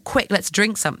of like, oh, quick, let's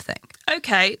drink something.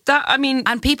 Okay, that I mean,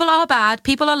 And people are bad,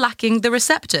 people are lacking the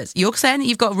receptors. You're saying that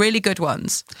you've got really good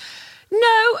ones.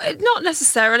 no, not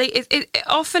necessarily. It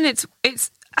often it's.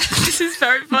 This is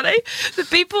very funny. The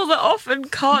people that often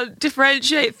can't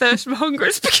differentiate thirst from hunger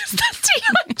is because they're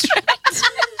dehydrated.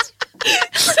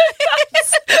 So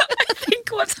that's, I think,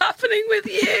 what's happening with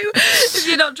you is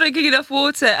you're not drinking enough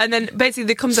water, and then basically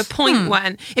there comes a point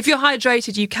when, if you're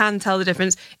hydrated, you can tell the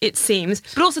difference. It seems,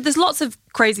 but also there's lots of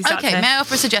crazy stats Okay, here. may I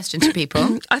offer a suggestion to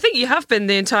people? I think you have been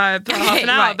the entire half an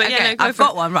hour, right, but okay. yeah, no, go I've for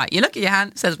got it. one, right. You look at your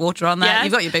hand, it says water on there. Yeah.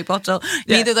 You've got your big bottle.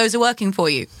 Yeah. Neither of those are working for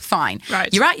you. Fine.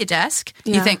 Right. You're at your desk.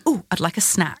 You Yeah. think, oh, I'd like a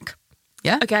snack.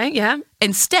 Yeah? Okay, yeah,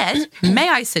 Instead, may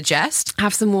I suggest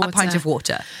have some water. a pint of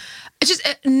water? It's just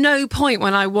at no point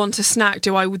when I want a snack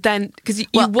do I then, because you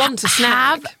want a snack.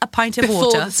 Have a pint of before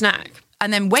water the snack.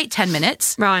 and then wait 10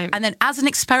 minutes. Right. And then as an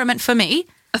experiment for me,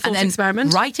 A thought and then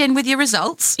experiment. write in with your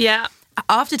results. Yeah.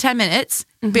 After 10 minutes,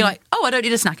 be like, oh, I don't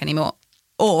need a snack anymore.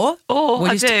 Or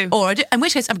I do. Or I do. In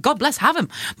which case, God bless, have them.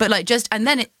 But like just, and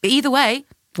then either way,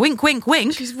 wink, wink,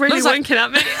 wink. She's really Looks like, winking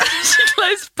at me. She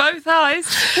closed both eyes.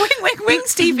 wink, wink, wink,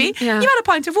 Stevie. Yeah. You had a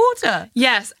pint of water.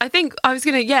 Yes, I think I was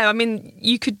going to, I mean,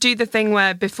 you could do the thing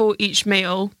where before each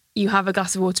meal, you have a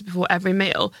glass of water before every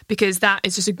meal, because that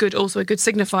is just also a good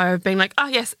signifier of being like,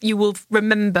 yes, you will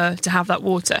remember to have that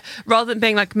water, rather than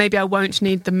being like, maybe I won't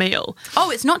need the meal.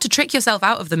 Oh, it's not to trick yourself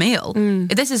out of the meal.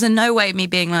 This is in no way me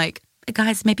being like,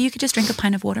 guys, maybe you could just drink a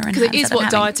pint of water. And Because it is instead of what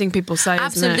having-" dieting people say,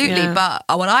 Absolutely, isn't it? Yeah.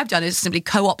 but what I've done is simply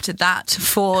co-opted that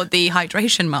for the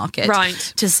hydration market.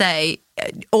 Right. To say,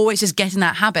 always just get in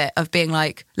that habit of being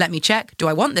like, let me check, do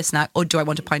I want this snack or do I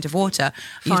want a pint of water?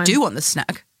 Fine. You do want the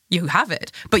snack, you have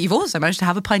it, but you've also managed to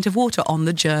have a pint of water on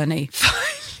the journey.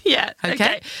 Yeah.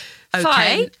 Okay.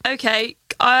 Fine. Okay.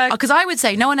 Because I would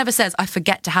say no one ever says, I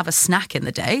forget to have a snack in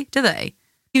the day, do they?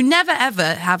 You never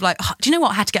ever have like, do you know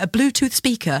what? I had to get a Bluetooth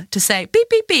speaker to say, beep,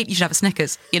 beep, beep, you should have a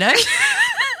Snickers, you know?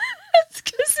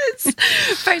 Because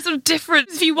it's very sort of different.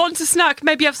 If you want a snack,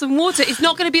 maybe have some water. It's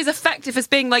not going to be as effective as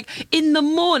being like, in the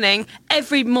morning,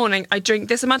 every morning I drink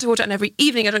this amount of water, and every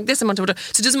evening I drink this amount of water.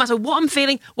 So it doesn't matter what I'm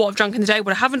feeling, what I've drunk in the day,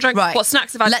 what I haven't drunk, Right. what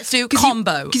snacks have I had. Let's do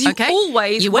combo. Because you okay?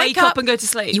 always You wake up and go to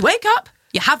sleep. You wake up,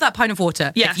 you have that pint of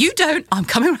water. Yes. If you don't, I'm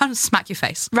coming around and smack your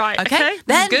face. Right, okay, this is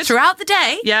Then good. throughout the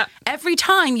day, Yeah. every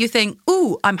time you think,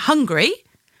 ooh, I'm hungry,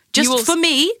 just You will- for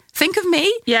me, think of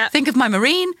me, think of my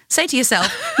Marine, say to yourself,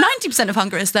 90% of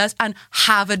hunger is thirst, and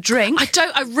have a drink.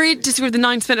 I really disagree with the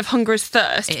 90% of hunger is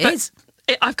thirst. It is.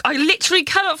 I literally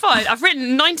cannot find. I've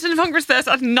written 90% of hunger is thirst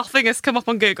and nothing has come up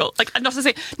on Google. Like, not to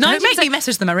say, 90%. Don't make me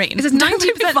message the Marine. It says 90%.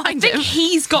 I think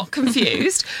he's got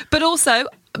confused, but also,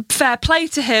 fair play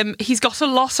to him, he's got a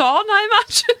lot on, I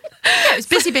imagine. Yeah, he's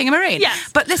busy being a Marine.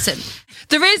 Yes. But listen,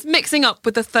 there is mixing up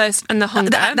with the thirst and the hunger.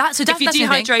 That's if you're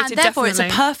dehydrated, and therefore definitely.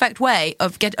 it's a perfect way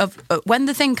of when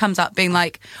the thing comes up, being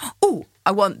like, "Oh,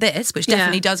 I want this," which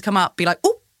definitely does come up. Be like,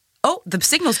 "Oh, the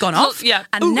signal's gone off." Yeah,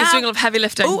 and now a signal of heavy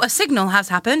lifting. Oh, a signal has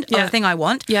happened. Yeah, the thing I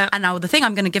want. Yeah, and now the thing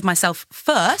I'm going to give myself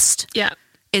first. Yeah,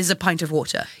 is a pint of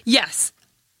water. Yes.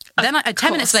 Then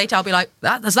 10 minutes later, I'll be like,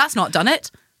 "That's not done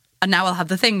it," and now I'll have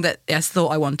the thing that I thought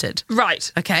I wanted.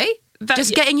 Right. Okay.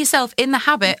 Just getting yourself in the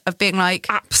habit of being like...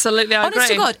 Absolutely, I agree.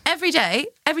 Honest to God, every day,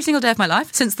 every single day of my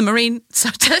life, since the Marine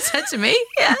said to me,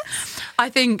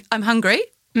 I think I'm hungry.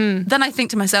 Then I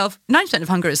think to myself, 90% of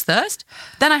hunger is thirst.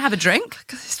 Then I have a drink.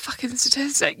 Because it's fucking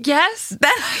statistic. Yes.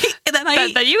 Then I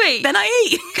eat. Then you eat. Then I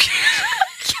eat.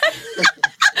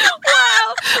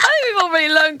 Wow. I think we've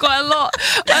already learned quite a lot.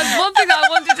 One thing that I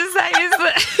wanted to say is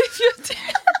that if you're...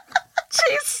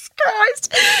 Jesus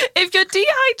Christ. If you're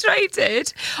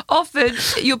dehydrated, often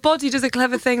your body does a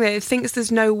clever thing that it thinks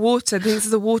there's no water, thinks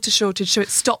there's a water shortage, so it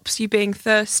stops you being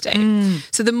thirsty.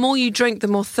 So the more you drink, the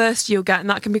more thirsty you'll get, and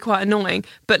that can be quite annoying.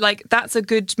 But like, that's a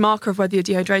good marker of whether you're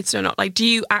dehydrated or not. Like, do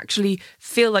you actually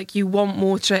feel like you want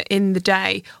water in the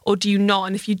day, or do you not?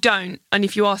 And if you don't, and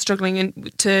if you are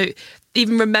struggling to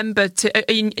even remember to,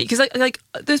 because like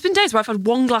there's been days where I've had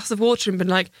one glass of water and been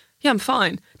like, yeah, I'm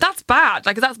fine. That's bad.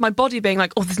 Like, that's my body being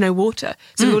like, oh, there's no water.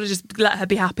 So we ought to just let her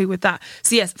be happy with that.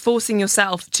 So yes, forcing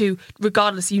yourself to,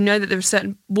 regardless, you know that there are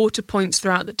certain water points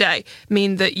throughout the day,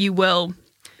 mean that you will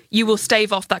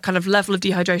stave off that kind of level of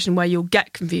dehydration where you'll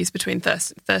get confused between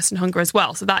thirst and hunger as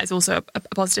well. So that is also a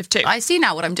positive too. I see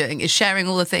now what I'm doing is sharing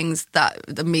all the things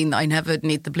that mean that I never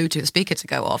need the Bluetooth speaker to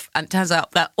go off. And it turns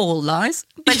out they're all lies.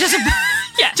 They're just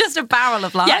just a barrel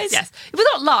of lies. Yes. Well,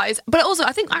 not lies, but also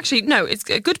I think actually, no, it's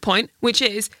a good point, which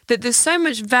is that there's so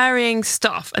much varying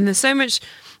stuff and there's so much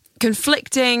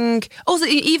conflicting, also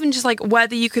even just like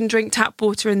whether you can drink tap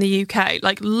water in the UK.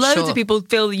 Like loads of people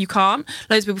feel that you can't,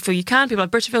 loads of people feel you can, people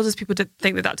have British filters, people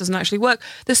think that doesn't actually work.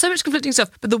 There's so much conflicting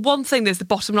stuff, but the one thing that's the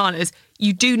bottom line is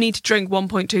you do need to drink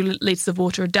 1.2 litres of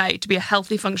water a day to be a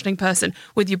healthy functioning person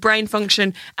with your brain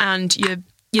function and your,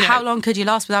 you know. How long could you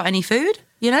last without any food,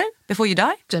 before you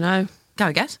die? Don't know. Have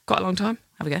a guess. Quite a long time.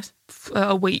 Have a guess.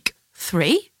 A week.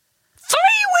 3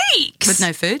 weeks? With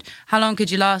no food. How long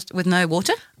could you last with no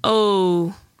water?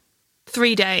 Oh,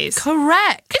 3 days.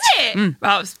 Correct. Is it?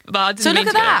 Well, I didn't so look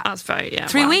at that. That's very,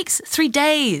 3 weeks, 3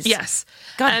 days. Yes.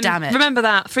 God damn it. Remember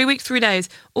that. 3 weeks, 3 days.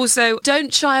 Also,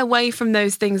 don't shy away from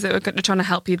those things that are trying to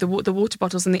help you, the water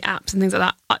bottles and the apps and things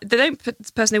like that. They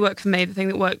don't personally work for me. The thing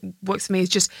that works for me is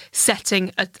just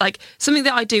setting, something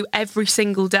that I do every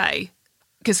single day.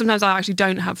 Because sometimes I actually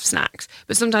don't have snacks,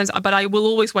 but I will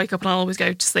always wake up and I'll always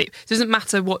go to sleep. So it doesn't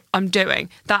matter what I'm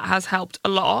doing. That has helped a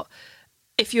lot.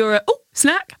 If you're a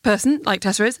snack person like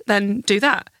Tessa is, then do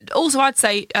that. Also, I'd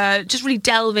say just really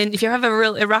delve in. If you have a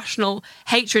real irrational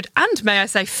hatred and, may I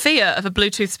say, fear of a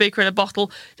Bluetooth speaker in a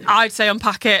bottle, I'd say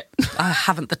unpack it. I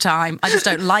haven't the time. I just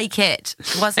don't like it.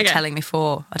 It wasn't telling me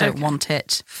for. I don't want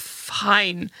it.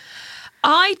 Fine.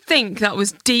 I think that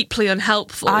was deeply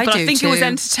unhelpful, but I think too. It was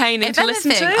entertaining to listen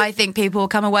to. I think people will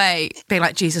come away being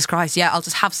like, Jesus Christ, yeah, I'll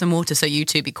just have some water so you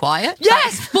two be quiet.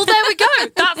 Yes! Well, there we go.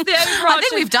 That's the overarching. I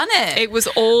think we've done it. It was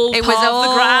all part of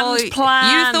the grand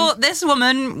plan. You thought this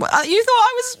woman, you thought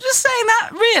I was just saying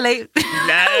that, really?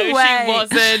 No, way. She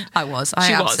wasn't. I was.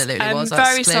 I absolutely was. I'm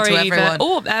very sorry, to Eva.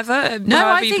 Or Eva. No,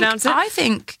 I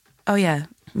think, oh yeah,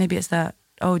 maybe it's that.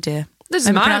 Oh dear. This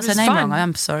Maybe is pronounce her name fine. wrong. I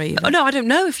am sorry. Oh, no, I don't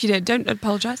know if you did. Don't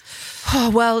apologise. Oh,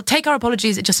 well, take our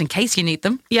apologies just in case you need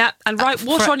them. Yeah, and write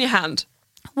water on your hand.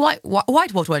 White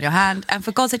water on your hand, and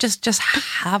for God's sake, just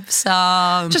have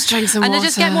some. Just drink some water. And then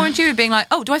just get more into it, being like,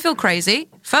 oh, do I feel crazy?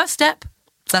 First step,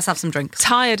 let's have some drinks.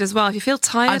 Tired as well. If you feel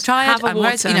tired, I'm tired. have a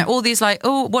water. All these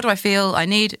what do I feel? I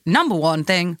need number one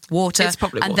thing, water. It's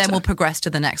probably water. And then we'll progress to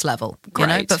the next level.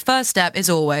 Great. But first step is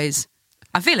always,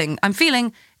 I'm feeling,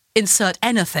 insert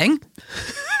anything.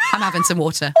 I'm having some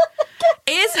water.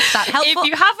 Is that helpful? If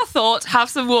you have a thought, have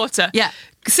some water. Yeah.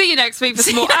 See you next week for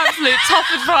some more absolute top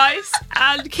advice.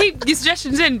 And keep your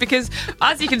suggestions in because,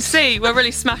 as you can see, we're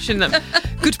really smashing them.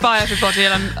 Goodbye, everybody.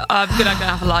 And I'm going to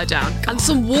have a lie down. And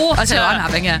some water. I tell you what I'm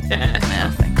having, yeah.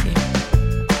 Yeah, thank you.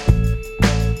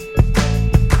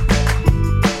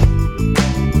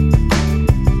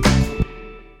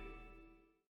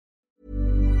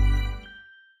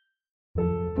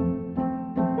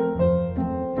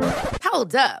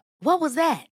 Hold up. What was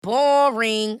that?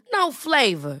 Boring. No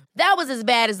flavor. That was as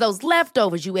bad as those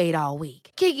leftovers you ate all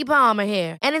week. Keke Palmer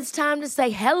here, and it's time to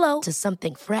say hello to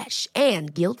something fresh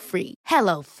and guilt-free.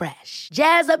 Hello Fresh.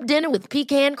 Jazz up dinner with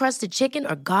pecan-crusted chicken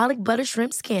or garlic butter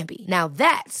shrimp scampi. Now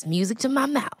that's music to my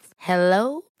mouth.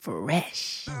 Hello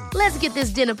Fresh. Let's get this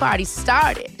dinner party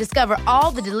started. Discover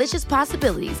all the delicious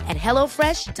possibilities at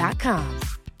hellofresh.com.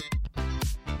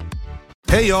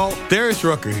 Hey, y'all, Darius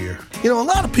Rucker here. You know, a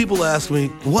lot of people ask me,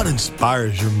 what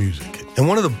inspires your music? And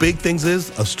one of the big things is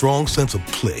a strong sense of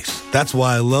place. That's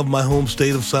why I love my home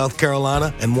state of South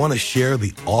Carolina and want to share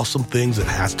the awesome things it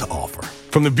has to offer.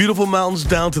 From the beautiful mountains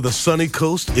down to the sunny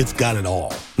coast, it's got it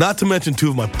all. Not to mention two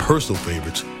of my personal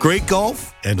favorites, great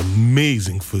golf and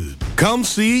amazing food. Come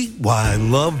see why I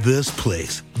love this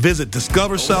place. Visit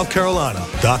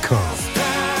discoversouthcarolina.com.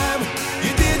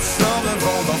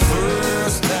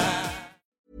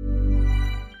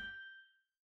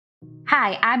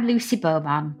 Hi, I'm Lucy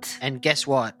Beaumont. And guess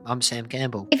what? I'm Sam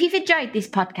Campbell. If you've enjoyed this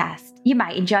podcast, you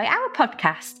might enjoy our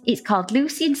podcast. It's called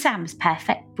Lucy and Sam's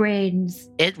Perfect Brains.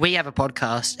 We have a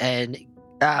podcast, and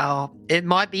it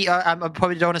might be, I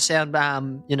probably don't want to sound,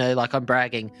 like I'm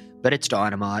bragging, but it's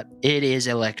dynamite. It is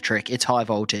electric. It's high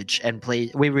voltage. And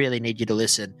please, we really need you to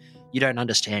listen. You don't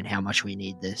understand how much we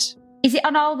need this. Is it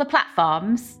on all the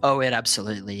platforms? Oh, it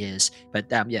absolutely is. But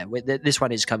this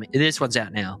one is coming. This one's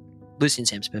out now. Lucy and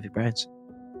Sam's Perfect Brains.